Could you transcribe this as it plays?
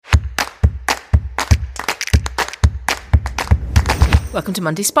Welcome to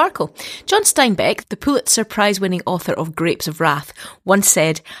Monday Sparkle. John Steinbeck, the Pulitzer Prize-winning author of Grapes of Wrath, once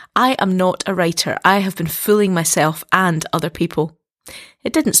said, "I am not a writer. I have been fooling myself and other people."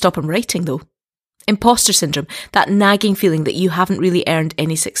 It didn't stop him writing, though. Imposter syndrome, that nagging feeling that you haven't really earned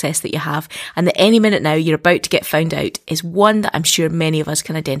any success that you have, and that any minute now you're about to get found out, is one that I'm sure many of us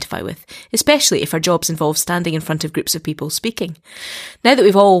can identify with, especially if our jobs involve standing in front of groups of people speaking. Now that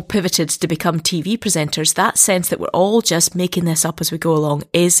we've all pivoted to become TV presenters, that sense that we're all just making this up as we go along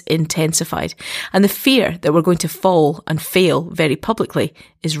is intensified, and the fear that we're going to fall and fail very publicly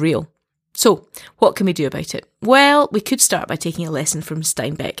is real. So, what can we do about it? Well, we could start by taking a lesson from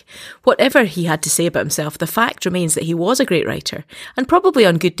Steinbeck. Whatever he had to say about himself, the fact remains that he was a great writer, and probably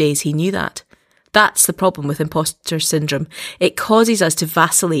on good days he knew that. That's the problem with imposter syndrome. It causes us to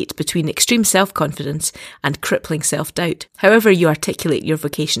vacillate between extreme self-confidence and crippling self-doubt. However you articulate your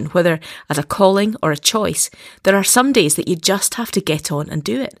vocation, whether as a calling or a choice, there are some days that you just have to get on and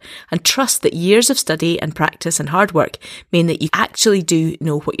do it, and trust that years of study and practice and hard work mean that you actually do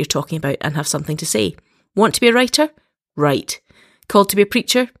know what you're talking about and have something to say. Want to be a writer? Write. Called to be a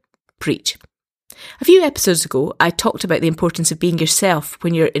preacher? Preach. A few episodes ago, I talked about the importance of being yourself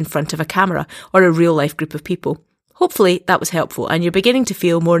when you're in front of a camera or a real-life group of people. Hopefully that was helpful and you're beginning to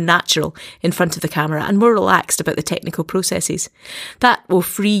feel more natural in front of the camera and more relaxed about the technical processes. That will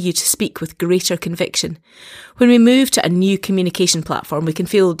free you to speak with greater conviction. When we move to a new communication platform, we can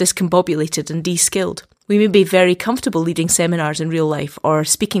feel discombobulated and de-skilled. We may be very comfortable leading seminars in real life or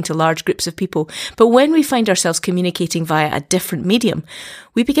speaking to large groups of people, but when we find ourselves communicating via a different medium,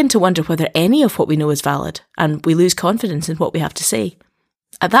 we begin to wonder whether any of what we know is valid, and we lose confidence in what we have to say.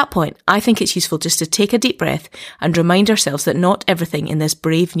 At that point, I think it's useful just to take a deep breath and remind ourselves that not everything in this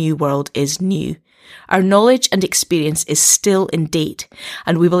brave new world is new. Our knowledge and experience is still in date,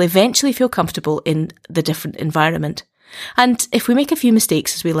 and we will eventually feel comfortable in the different environment. And if we make a few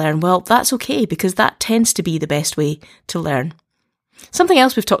mistakes as we learn, well, that's okay, because that tends to be the best way to learn. Something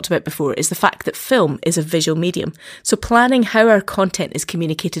else we've talked about before is the fact that film is a visual medium, so planning how our content is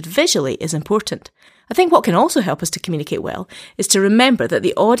communicated visually is important. I think what can also help us to communicate well is to remember that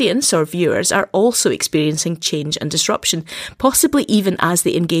the audience or viewers are also experiencing change and disruption, possibly even as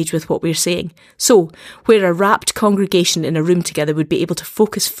they engage with what we're saying. So, where a rapt congregation in a room together would be able to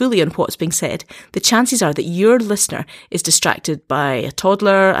focus fully on what's being said, the chances are that your listener is distracted by a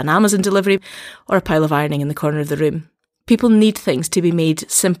toddler, an Amazon delivery, or a pile of ironing in the corner of the room. People need things to be made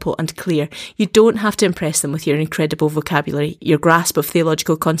simple and clear. You don't have to impress them with your incredible vocabulary, your grasp of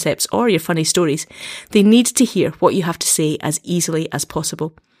theological concepts, or your funny stories. They need to hear what you have to say as easily as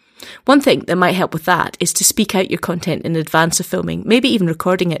possible. One thing that might help with that is to speak out your content in advance of filming, maybe even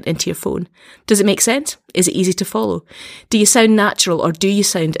recording it into your phone. Does it make sense? Is it easy to follow? Do you sound natural, or do you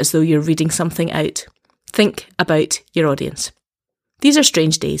sound as though you're reading something out? Think about your audience. These are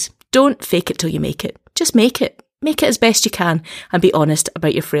strange days. Don't fake it till you make it. Just make it. Make it as best you can and be honest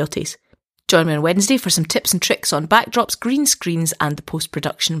about your frailties. Join me on Wednesday for some tips and tricks on backdrops, green screens and the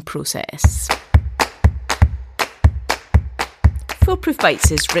post-production process. Foolproof Bites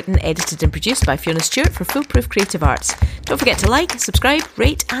is written, edited and produced by Fiona Stewart for Foolproof Creative Arts. Don't forget to like, subscribe,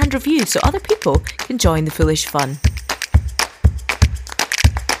 rate and review so other people can join the foolish fun.